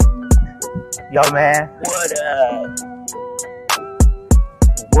Yo, man. What up?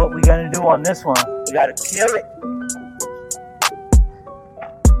 What we gonna do on this one? We gotta kill it.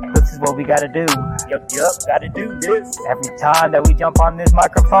 This is what we gotta do. Yup, gotta do this. Every time that we jump on this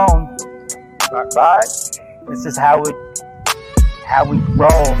microphone, Right? this is how we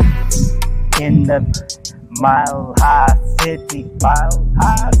roll in the Mile High City. Mile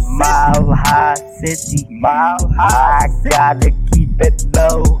high city. I gotta keep it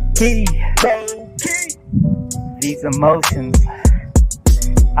low key. Low key. These emotions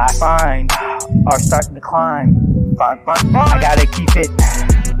I find are starting to climb. I gotta keep it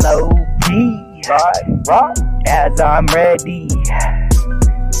low key. Right. As I'm ready.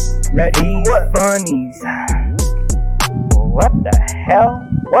 Ready what? Funnies. What the hell?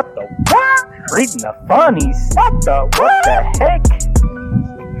 What the what? Reading the funnies. What the Heck?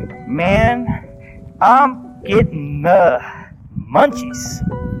 Man, I'm getting the munchies.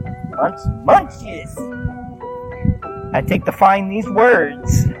 Munchies. I take to find these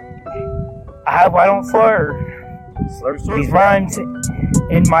words. I hope I don't slur. Slur. These rhymes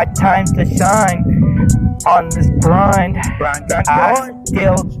in my time to shine. On this grind, I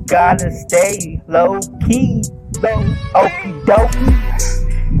still gotta stay low key. Okie dokie.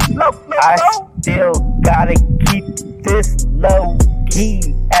 I still gotta keep this low key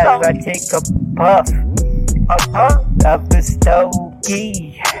as I take a puff of the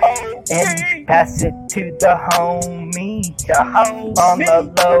stogie and pass it to the homie on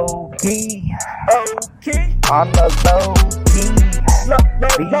the low key. On the low key.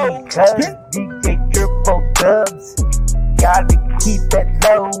 Because DJ Triple Dubs gotta keep it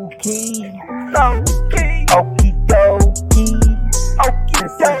low key. Okie dokie.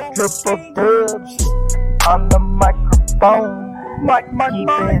 This is Triple Dubs on the microphone.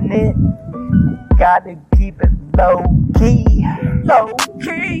 Keeping it, gotta keep it low key.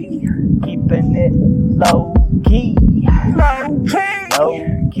 Keeping it low key. Low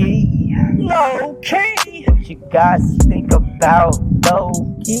key. What you guys think about low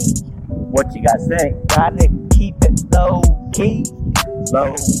key? What you gotta say? Gotta keep it low key.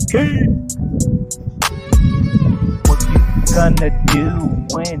 Low key. What you gonna do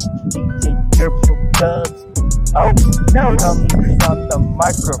when DJ Triple Dubs comes on the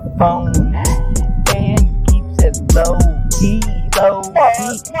microphone and keeps it low key,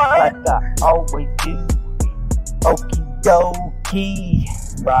 like I always do. Okie dokie.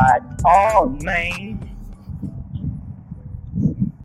 Right on, man.